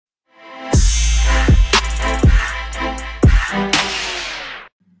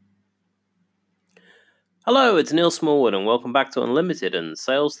Hello, it's Neil Smallwood, and welcome back to Unlimited and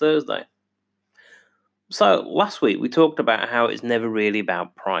Sales Thursday. So, last week we talked about how it's never really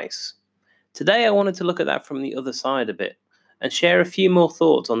about price. Today I wanted to look at that from the other side a bit and share a few more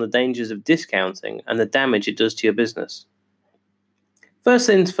thoughts on the dangers of discounting and the damage it does to your business. First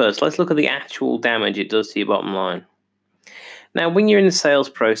things first, let's look at the actual damage it does to your bottom line. Now, when you're in the sales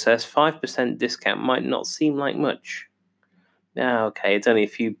process, 5% discount might not seem like much. Now, okay, it's only a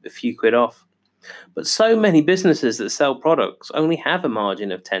few quid off. But so many businesses that sell products only have a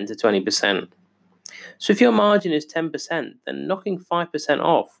margin of 10 to 20%. So if your margin is 10%, then knocking 5%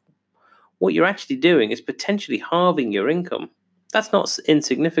 off, what you're actually doing is potentially halving your income. That's not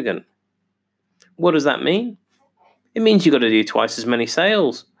insignificant. What does that mean? It means you've got to do twice as many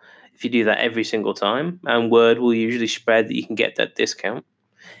sales. If you do that every single time, and word will usually spread that you can get that discount,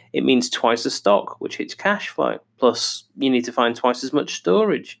 it means twice the stock, which hits cash flow. Plus, you need to find twice as much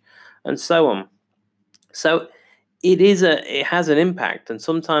storage, and so on. So it has an impact, and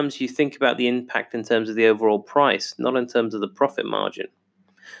sometimes you think about the impact in terms of the overall price, not in terms of the profit margin.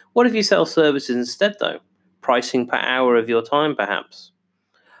 What if you sell services instead, though? Pricing per hour of your time, perhaps.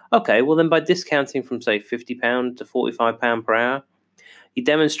 Okay, well then by discounting from say £50 to £45 per hour, you're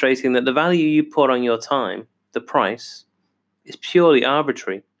demonstrating that the value you put on your time, the price, is purely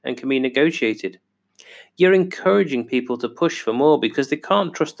arbitrary and can be negotiated. You're encouraging people to push for more because they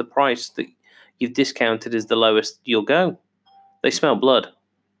can't trust the price that you've discounted as the lowest you'll go. They smell blood.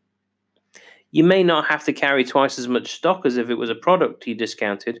 You may not have to carry twice as much stock as if it was a product you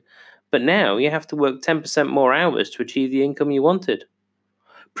discounted, but now you have to work 10% more hours to achieve the income you wanted.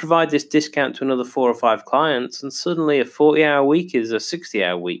 Provide this discount to another 4 or 5 clients, and suddenly a 40-hour week is a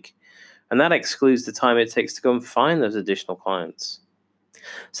 60-hour week, and that excludes the time it takes to go and find those additional clients.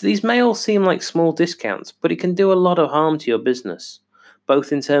 So these may all seem like small discounts, but it can do a lot of harm to your business,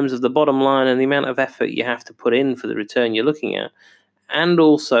 both in terms of the bottom line and the amount of effort you have to put in for the return you're looking at, and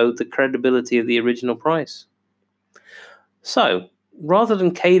also the credibility of the original price. So, rather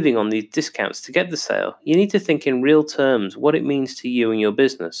than caving on these discounts to get the sale, you need to think in real terms what it means to you and your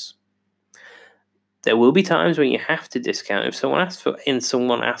business. There will be times when you have to discount if someone asks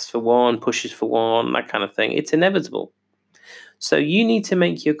for one, pushes for one, that kind of thing. It's inevitable. So you need to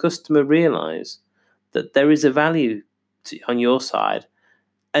make your customer realize that there is a value on your side,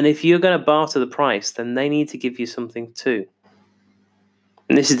 and if you're going to barter the price, then they need to give you something too.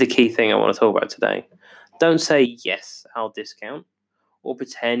 And this is the key thing I want to talk about today. Don't say, yes, I'll discount, or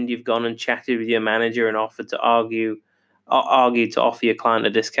pretend you've gone and chatted with your manager and offered to argue to offer your client a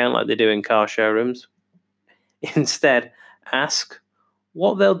discount like they do in car showrooms. Instead, ask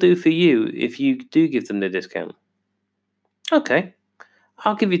what they'll do for you if you do give them the discount. Okay,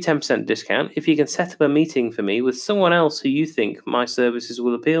 I'll give you 10% discount if you can set up a meeting for me with someone else who you think my services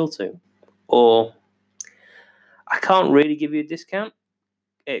will appeal to. Or, I can't really give you a discount.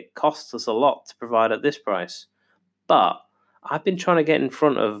 It costs us a lot to provide at this price. But I've been trying to get in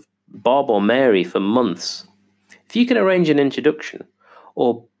front of Bob or Mary for months. If you can arrange an introduction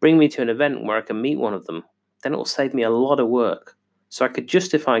or bring me to an event where I can meet one of them, then it will save me a lot of work. So I could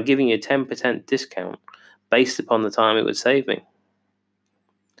justify giving you a 10% discount based upon the time it would save me.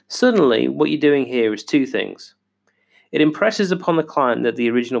 Suddenly, what you're doing here is two things. It impresses upon the client that the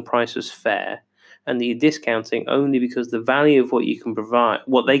original price was fair, and that you're discounting only because the value of what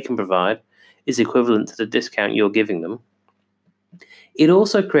they can provide, is equivalent to the discount you're giving them. It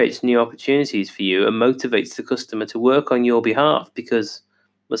also creates new opportunities for you and motivates the customer to work on your behalf because,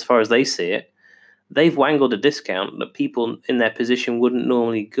 as far as they see it, they've wangled a discount that people in their position wouldn't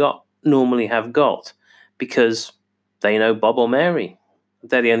normally have got because they know Bob or Mary.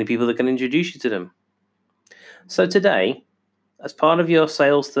 They're the only people that can introduce you to them. So today, as part of your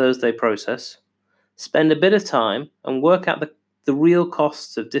Sales Thursday process, spend a bit of time and work out the real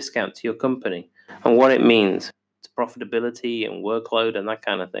costs of discount to your company and what it means to profitability and workload and that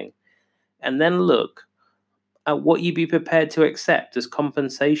kind of thing. And then look at what you'd be prepared to accept as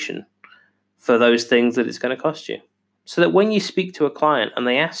compensation for those things that it's going to cost you. So that when you speak to a client and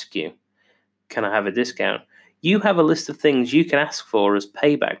they ask you, can I have a discount? You have a list of things you can ask for as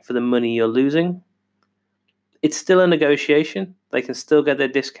payback for the money you're losing. It's still a negotiation. They can still get their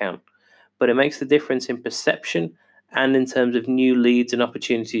discount, but it makes the difference in perception and in terms of new leads and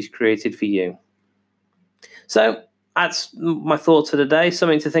opportunities created for you. So that's my thoughts for today.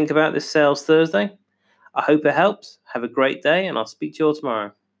 Something to think about this Sales Thursday. I hope it helps. Have a great day, and I'll speak to you all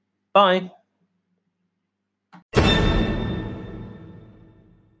tomorrow. Bye.